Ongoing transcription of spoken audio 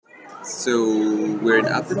So we're in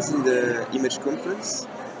Athens in the Image Conference.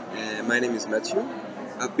 My name is Matthew.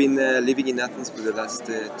 I've been living in Athens for the last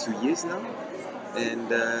 2 years now,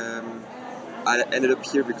 and I ended up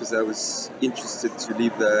here because I was interested to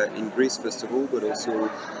live in Greece first of all, but also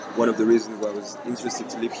one of the reasons why I was interested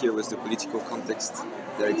to live here was the political context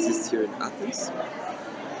that exists here in Athens.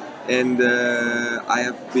 And I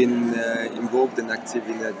have been involved and active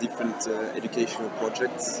in different educational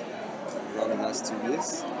projects around the last 2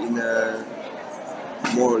 years in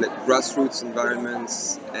more like grassroots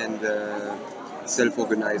environments and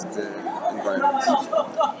self-organized environments.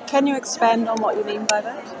 Can you expand on what you mean by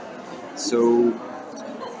that? So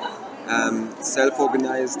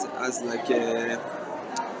self-organized as like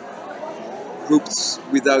groups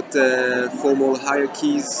without formal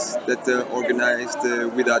hierarchies that are organized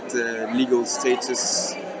without legal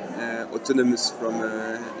status, autonomous from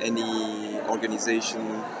any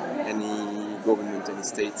organization, any government, any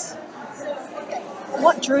state.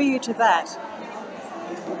 What drew you to that?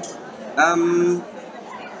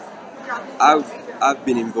 I've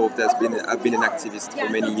been involved. I've been an activist for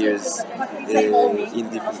many years in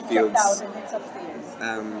different fields.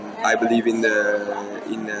 I believe in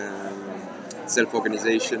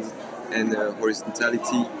self-organization and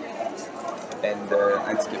horizontality and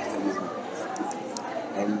anti-capitalism.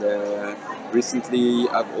 And recently,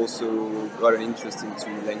 I've also got an interest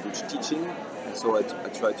into language teaching, and so I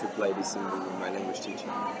try to apply this in my language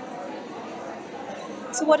teaching.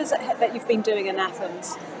 So what is it that you've been doing in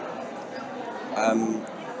Athens?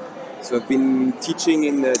 So I've been teaching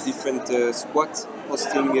in different squats,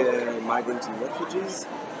 hosting migrants and refugees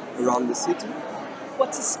around the city.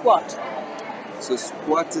 What's a squat? So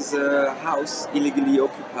squat is a house illegally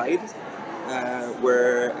occupied,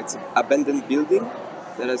 where it's an abandoned building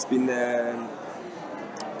that has been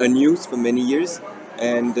unused for many years,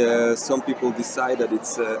 and some people decide that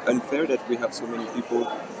it's unfair that we have so many people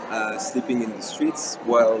sleeping in the streets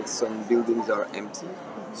while some buildings are empty.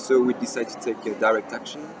 So we decide to take direct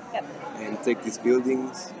action and take these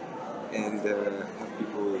buildings and have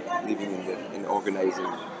people living in them and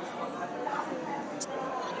organizing.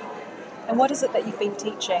 And what is it that you've been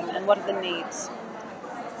teaching, and what are the needs?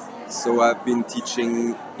 So I've been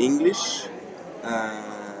teaching English,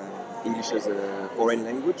 English as a foreign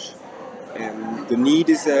language, and the need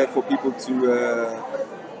is for people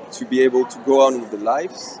to be able to go on with their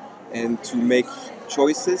lives and to make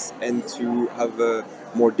choices and to have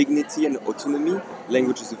more dignity and autonomy.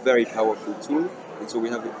 Language is a very powerful tool, and so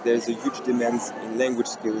there's a huge demand in language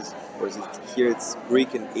skills, whereas here it's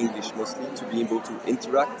Greek and English mostly, to be able to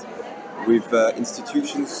interact with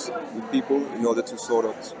institutions, with people, in order to sort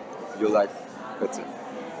out your life better.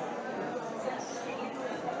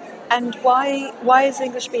 And why is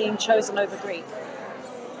English being chosen over Greek?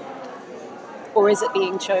 Or is it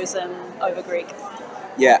being chosen over Greek?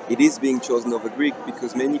 Yeah, it is being chosen over Greek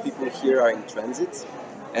because many people here are in transit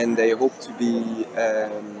and they hope to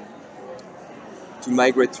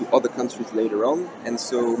migrate to other countries later on, and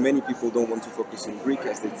so many people don't want to focus on Greek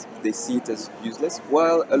as they see it as useless,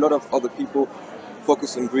 while a lot of other people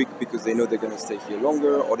focus on Greek because they know they're going to stay here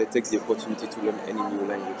longer, or they take the opportunity to learn any new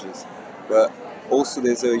languages. But also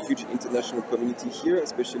there's a huge international community here,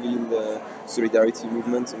 especially in the solidarity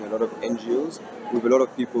movement and a lot of NGOs, with a lot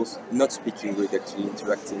of people not speaking Greek actually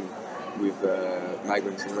interacting with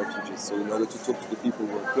migrants and refugees. So in order to talk to the people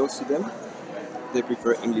who are close to them, they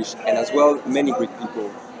prefer English. And as well, many Greek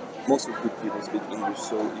people, most of Greek people speak English,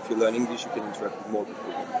 so if you learn English you can interact with more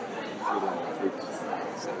people if you learn Greek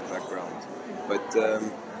background. But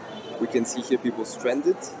we can see here people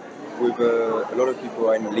stranded, with a lot of people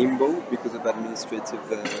are in limbo because of administrative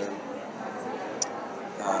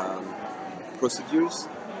procedures.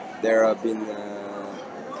 They have been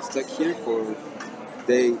stuck here for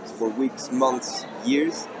days, for weeks, months,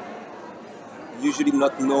 years, usually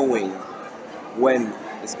not knowing when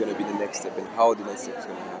it's going to be the next step and how the next step is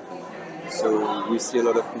going to happen. So we see a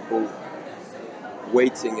lot of people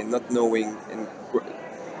waiting and not knowing and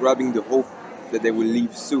grabbing the hope that they will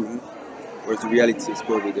leave soon, whereas the reality is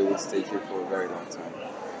probably they will stay here for a very long time.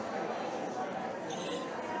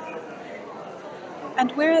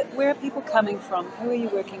 And where are people coming from? Who are you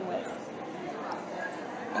working with?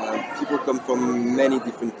 People come from many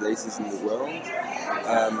different places in the world,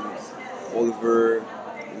 all over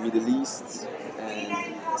the Middle East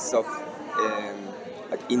and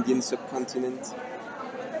like Indian subcontinent,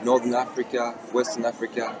 Northern Africa, Western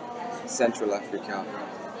Africa, Central Africa,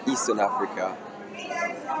 Eastern Africa,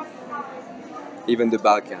 even the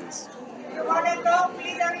Balkans.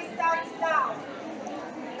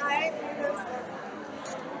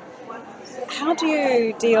 How do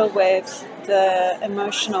you deal with the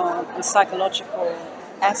emotional and psychological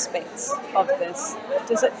aspects of this?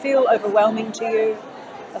 Does it feel overwhelming to you?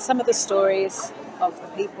 Are some of the stories of the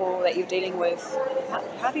people that you're dealing with,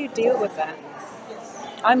 how do you deal with that?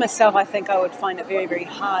 I myself, I think I would find it very, very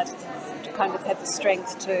hard to kind of have the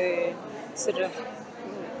strength to sort of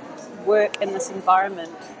work in this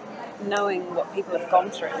environment, knowing what people have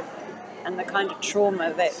gone through and the kind of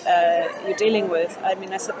trauma that you're dealing with. I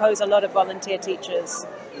mean, I suppose a lot of volunteer teachers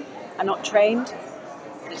are not trained.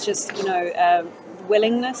 It's just,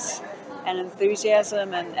 willingness and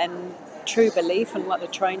enthusiasm and true belief in what they're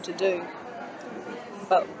trying to do.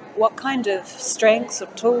 But what kind of strengths or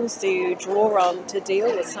tools do you draw on to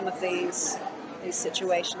deal with some of these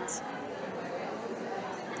situations?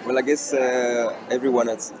 Well, I guess everyone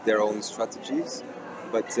has their own strategies,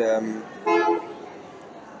 but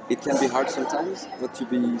it can be hard sometimes not to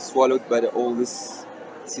be swallowed by all this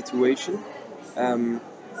situation.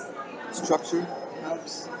 Structure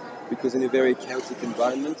helps, because in a very chaotic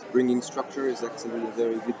environment, bringing structure is actually a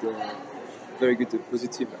very good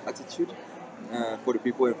positive attitude for the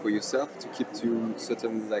people and for yourself, to keep to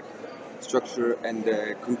certain structure and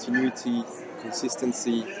continuity,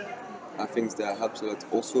 consistency are things that helps a lot.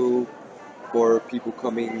 Also, for people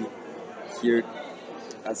coming here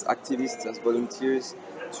as activists, as volunteers,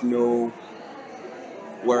 to know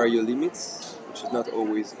where are your limits, which is not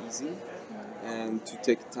always easy, and to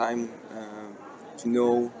take time to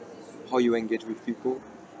know how you engage with people,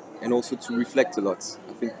 and also to reflect a lot.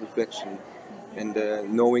 I think reflection and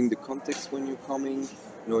knowing the context when you're coming,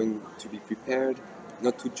 knowing to be prepared,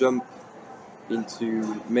 not to jump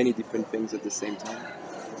into many different things at the same time.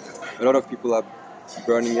 A lot of people are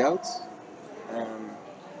burning out,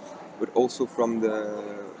 but also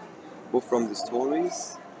both from the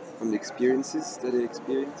stories, from the experiences that they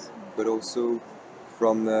experience, but also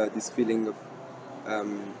from this feeling of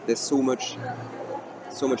there's so much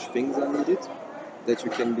things are needed that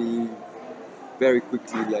you can be very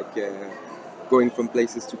quickly going from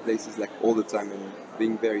places to places all the time and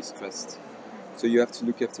being very stressed. So you have to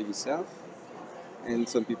look after yourself, and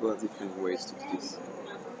some people have different ways to do this.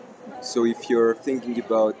 So if you're thinking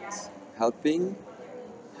about helping,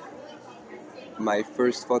 my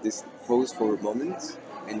first thought is pause for a moment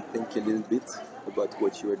and think a little bit about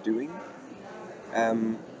what you are doing,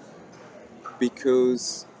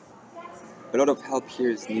 because a lot of help here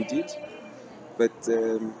is needed, but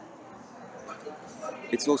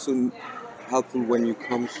it's also helpful when you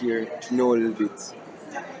come here to know a little bit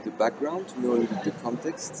the background, to know a little bit the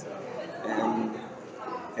context,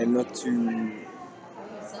 and not to.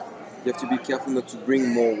 You have to be careful not to bring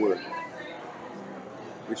more work,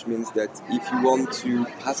 which means that if you want to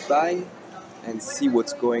pass by and see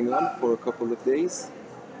what's going on for a couple of days,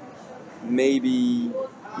 maybe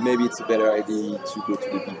it's a better idea to go to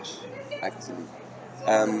the beach, actually.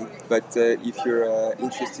 But if you're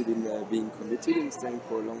interested in being committed and staying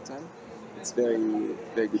for a long time, it's very,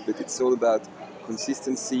 very good. But it's all about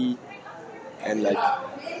consistency and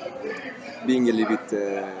being a little bit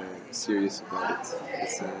serious about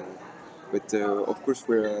it. But of course,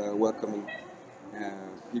 we're welcoming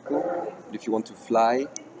people. If you want to fly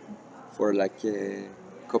for a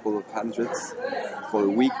couple of hundreds for a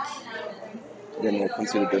week, then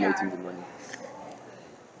consider donating the money.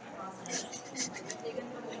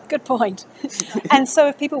 Good point. And so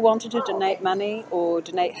if people wanted to donate money or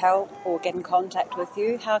donate help or get in contact with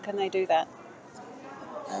you, how can they do that?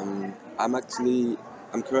 I'm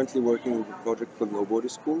currently working with a project called No Border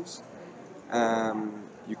Schools.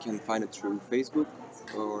 You can find it through Facebook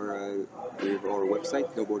or with our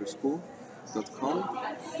website, noborderschool.com.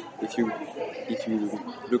 If you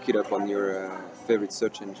look it up on your favorite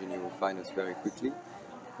search engine, you will find us very quickly.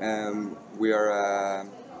 We are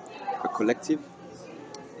a collective,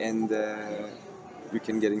 and you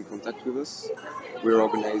can get in contact with us. We're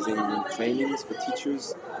organizing trainings for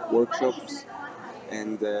teachers, workshops,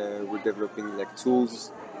 and we're developing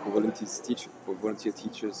tools for volunteer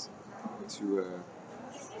teachers to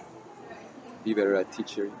be better at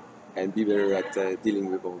teaching and be better at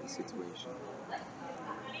dealing with all the situation.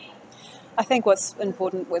 I think what's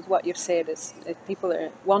important with what you've said is if people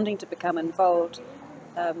are wanting to become involved,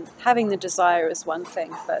 having the desire is one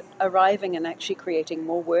thing, but arriving and actually creating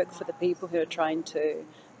more work for the people who are trying to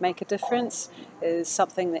make a difference is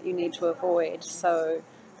something that you need to avoid. So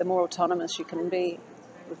the more autonomous you can be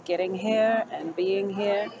with getting here and being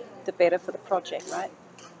here, the better for the project, right?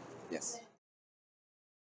 Yes.